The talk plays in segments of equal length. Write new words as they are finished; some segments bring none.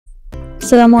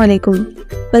আসসালামু আলাইকুম,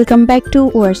 welcome back to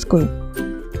war school.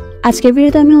 আজকের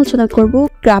ভিডিওতে আমি আলোচনা করব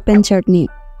গ্রাফ অ্যান্ড চার্ট নিয়ে।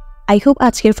 আই হোপ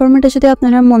আজকের ফরম্যাটে যদি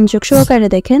আপনারা মনোযোগ সহকারে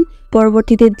দেখেন,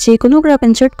 পরবর্তীতে যে কোনো গ্রাফ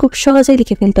অ্যান্ড চার্ট খুব সহজেই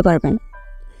লিখে ফেলতে পারবেন।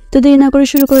 তো দেরি না করে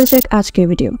শুরু করে যাক আজকের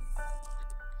ভিডিও।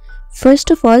 ফার্স্ট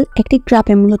অফ অল, একটি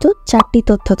গ্রাফে মূলত 4টি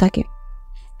তথ্য থাকে।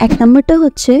 1 নম্বরটা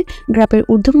হচ্ছে গ্রাফের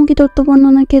ঊর্ধ্বমুখী তথ্য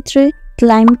বর্ণনার ক্ষেত্রে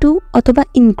ক্লাইম টু অথবা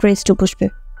ইনক্রিজ টু বসবে।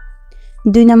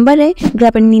 2 নম্বরে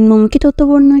গ্রাফের নিম্নমুখী তথ্য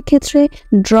বর্ণনার ক্ষেত্রে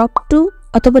ড্রপ টু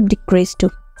অথবা ডিক্রিজ টু।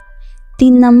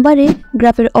 3 নম্বরে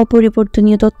গ্রাফের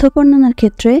অপরিবর্তনীয় তথ্য বর্ণনার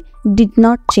ক্ষেত্রে did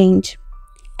not change.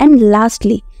 And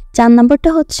lastly 4 নম্বরটা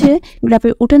হচ্ছে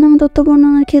গ্রাফের উঠানামা তথ্য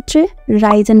বর্ণনার ক্ষেত্রে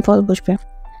রাইজ অ্যান্ড ফল বসবে।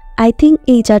 আই থিঙ্ক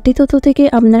এই 4টি তথ্য থেকে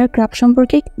আপনারা গ্রাফ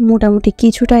সম্পর্কে মোটামুটি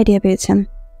কিছুটা আইডিয়া পেয়েছেন।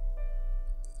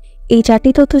 এই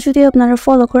 4টি তথ্য যদি আপনারা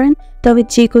ফলো করেন তবে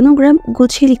যে কোনো গ্রাফ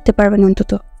গুছিয়ে লিখতে পারবেন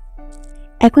অন্তত।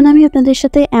 এখন আমি আপনাদের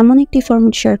সাথে এমন একটি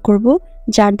ফরম্যাট শেয়ার করব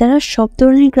যার দ্বারা সব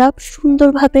ধরনের গ্রাফ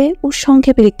সুন্দরভাবে ও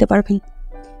সংক্ষেপে লিখতে পারবেন।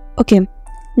 ওকে,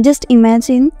 জাস্ট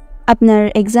ইম্যাজিন আপনার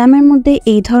এক্সামের মধ্যে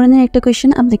এই ধরনের একটা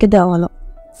কোয়েশ্চেন আপনাকে দেওয়া হলো।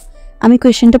 আমি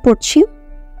কোয়েশ্চেনটা পড়ছি।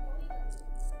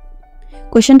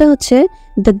 কোয়েশ্চেনটা হচ্ছে,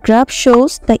 the graph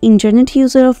shows the internet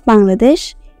user of Bangladesh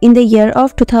in the year of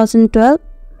 2012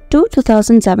 to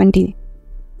 2017।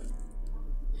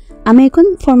 আমি এখন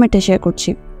ফরম্যাটটা শেয়ার করছি।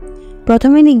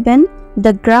 প্রথমে লিখবেন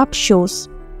দ্য গ্রাফ শোজ,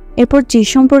 এরপর যে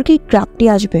সম্পর্কে গ্রাফটি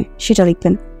আসবে সেটা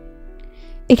লিখবেন।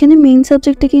 এখানে মেইন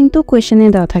সাবজেক্টটা কিন্তু কোয়েশ্চেনে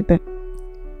দেওয়া থাকবে।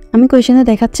 আমি কোয়েশ্চেনে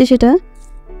দেখাচ্ছি সেটা।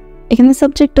 এখানে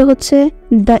সাবজেক্টটা হচ্ছে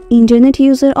the internet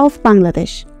user of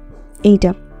Bangladesh.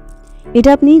 এটা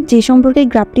আপনি যে সম্পর্কে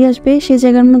গ্রাফটি আসবে সেই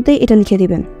জায়গার মধ্যে এটা লিখে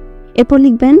দিবেন। এরপর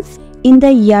লিখবেন ইন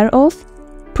দ্য ইয়ার অফ,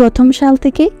 প্রথম সাল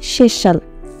থেকে শেষ সাল।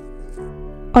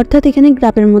 অর্থাৎ এখানে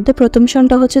গ্রাফের মধ্যে প্রথম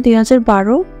সালটা হচ্ছে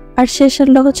 2012 আর শেষ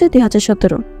সালটা হচ্ছে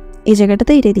 2017। এই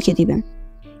জায়গাটাতে এটা লিখে দিবেন।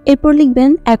 এরপর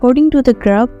লিখবেন according to the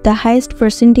graph the highest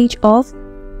percentage of,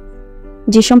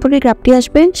 যে সম্পর্কে গ্রাফটি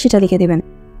আসবে সেটা লিখে দিবেন।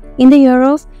 ইন দ্য ইয়ার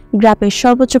অফ, গ্রাফের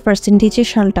সর্বোচ্চ পার্সেন্টেজের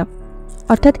সালটা।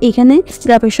 অর্থাৎ এখানে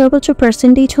গ্রাফের সর্বোচ্চ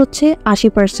পার্সেন্টেজ হচ্ছে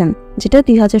 80%, যেটা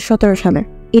 2017 সালের।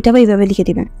 এটা এইভাবে লিখে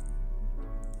দিবেন।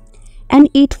 অ্যান্ড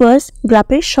ইট ওয়াজ,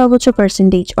 গ্রাফের সর্বোচ্চ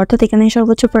পার্সেন্টেজ, অর্থাৎ এখানে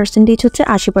সর্বোচ্চ পার্সেন্টেজ হচ্ছে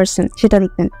 80%, সেটা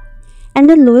লিখবেন। And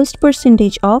the lowest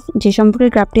percentage of, যে সম্পর্কে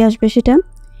গ্রাফটি আসবে সেটা।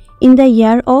 ইন দ্য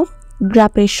ইয়ার অফ,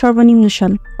 গ্রাফের সর্বনিম্ন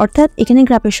সাল, অর্থাৎ এখানে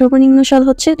গ্রাফের সর্বনিম্ন সাল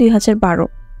হচ্ছে 2012,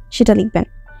 সেটা লিখবেন।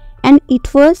 অ্যান্ড ইট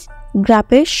ওয়াজ,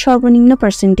 গ্রাফের সর্বনিম্ন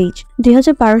পার্সেন্টেজ,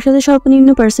 2012 সালে সর্বনিম্ন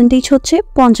পার্সেন্টেজ হচ্ছে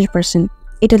 50%,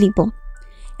 এটা লিখব।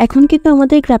 এখন কিন্তু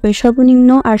আমাদের গ্রাফের সর্বনিম্ন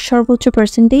আর সর্বোচ্চ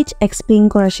পার্সেন্টেজ এক্সপ্লেইন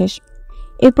করা শেষ।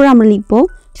 এরপর আমরা লিখব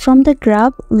from the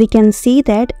graph we can see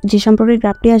that, যে সম্পর্কে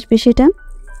গ্রাফটি আসবে সেটা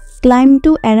ক্লাইম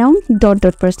টু অ্যারাউন্ড ...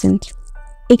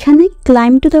 এখানে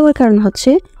ক্লাইম টু দেওয়ার কারণ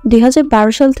হচ্ছে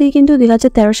 2012 সাল থেকে কিন্তু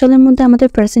 2013 সালের মধ্যে আমাদের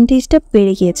পার্সেন্টেজটা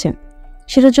বেড়ে গিয়েছে।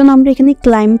 সেটার জন্য আমরা এখানে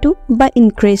ক্লাইম টু বা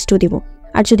ইনক্রিজ টু দিব।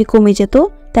 আর যদি কমে যেত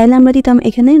তাহলে আমরা দিতাম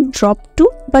এখানে ড্রপ টু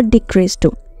বা ডিক্রিজ টু।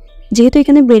 যেহেতু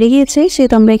এখানে বেড়ে গিয়েছে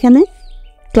সেহেতু আমরা এখানে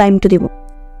ক্লাইম টু দিব।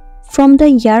 ফ্রম দ্য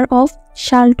ইয়ার অফ,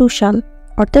 সাল টু সাল,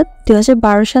 অর্থাৎ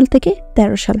 2012 সাল থেকে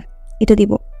 13 সাল, এটা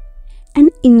দিব। অ্যান্ড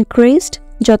ইনক্রিজড,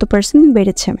 যত পার্সেন্ট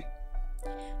বেড়েছে।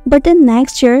 বাট দ্য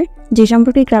নেক্সট ইয়ার, যে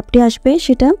সম্পর্কে গ্রাফটি আসবে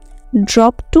সেটা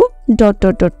ড্রপ টু ...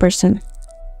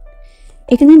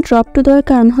 এখানে ড্রপ টু দেওয়ার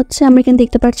কারণ হচ্ছে আমরা এখানে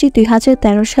দেখতে পাচ্ছি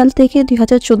 2013 সাল থেকে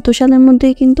 2014 সালের মধ্যে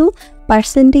কিন্তু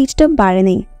পার্সেন্টেজটা বাড়ে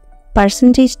নেই,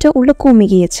 পার্সেন্টেজটা ওগুলো কমে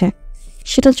গিয়েছে।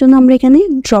 সেটার জন্য আমরা এখানে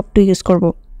ড্রপ টু ইউজ করব।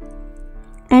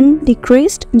 অ্যান্ড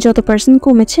ডিক্রিজড, যত পার্সেন্ট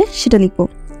কমেছে সেটা লিখব।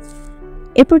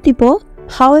 এরপর দিব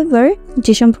হাউএভার,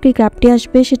 যে সম্পর্কে গ্রাফটি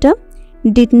আসবে সেটা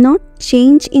did not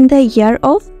change in the year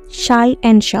of, সাল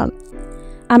অ্যান্ড সাল।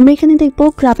 আমরা এখানে দেখব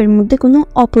গ্রাফের মধ্যে কোনো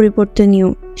অপরিবর্তনীয়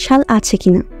সাল আছে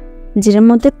কিনা, যেটার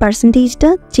মধ্যে পার্সেন্টেজটা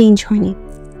চেঞ্জ হয়নি।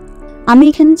 আমি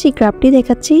এখানে যে গ্রাফটি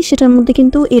দেখাচ্ছি সেটার মধ্যে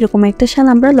কিন্তু এরকম একটা সাল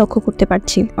আমরা লক্ষ্য করতে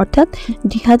পারছি, অর্থাৎ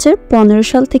 2015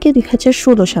 সাল থেকে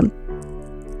 2016 সাল।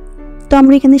 তো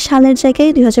আমরা এখানে সালের জায়গায়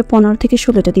 2015 থেকে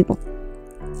 16টা দিব।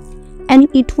 অ্যান্ড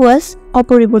ইট ওয়াজ,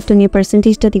 অপরিবর্তনীয়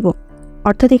পার্সেন্টেজটা দিব,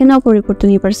 অর্থাৎ এখানে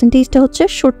অপরিবর্তনীয় পার্সেন্টেজটা হচ্ছে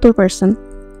 70%,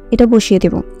 এটা বসিয়ে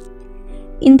দেব।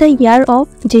 ইন দ্য ইয়ার অফ,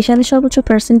 যে সালে সর্বোচ্চ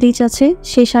পার্সেন্টেজ আছে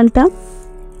সেই সালটা।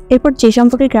 এরপর যে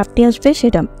সম্পর্কে গ্রাফটি আসবে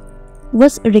সেটা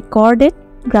ওয়াজ রেকর্ডেড,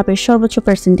 গ্রাফের সর্বোচ্চ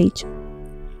percentage.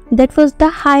 That was the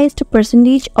highest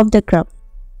percentage of the graph.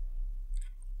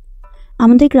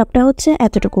 আমাদের গ্রাফটা হচ্ছে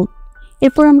এতটুকু।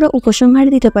 এরপর আমরা উপসংহার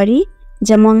দিতে পারি,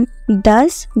 যেমন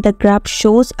ডাস দ্য গ্রাফ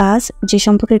শোজ আস, যে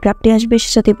সম্পর্কে গ্রাফটি আসবে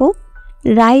সেটা দেব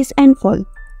রাইজ অ্যান্ড ফল।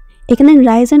 এখানে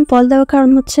রাইজ অ্যান্ড ফল দেওয়ার কারণ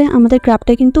হচ্ছে আমাদের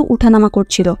গ্রাফটা কিন্তু উঠানামা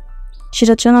করছিল,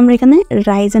 সেটার জন্য আমরা এখানে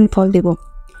রাইজ অ্যান্ড ফল দেব।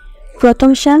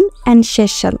 প্রথম সাল অ্যান্ড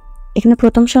শেষ সাল, এখানে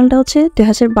প্রথম সালটা হচ্ছে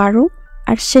 2012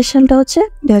 আর শেষ সালটা হচ্ছে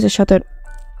 2017।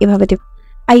 এভাবে দেব।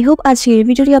 আই হোপ আজকের এই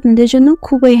ভিডিওটি আপনাদের জন্য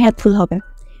খুবই হেল্পফুল হবে।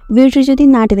 ভিডিওটি যদি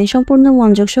না টেনে সম্পূর্ণ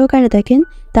মনোযোগ সহকারে দেখেন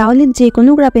তাহলে যে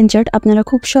কোনো গ্রাফিন চার্ট আপনারা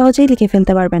খুব সহজেই লিখে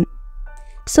ফেলতে পারবেন।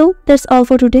 So that's all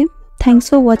for today. Thanks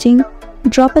for watching.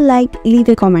 Drop a like, leave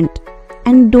a comment,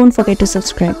 and don't forget to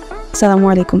subscribe. Assalamu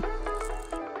alaikum.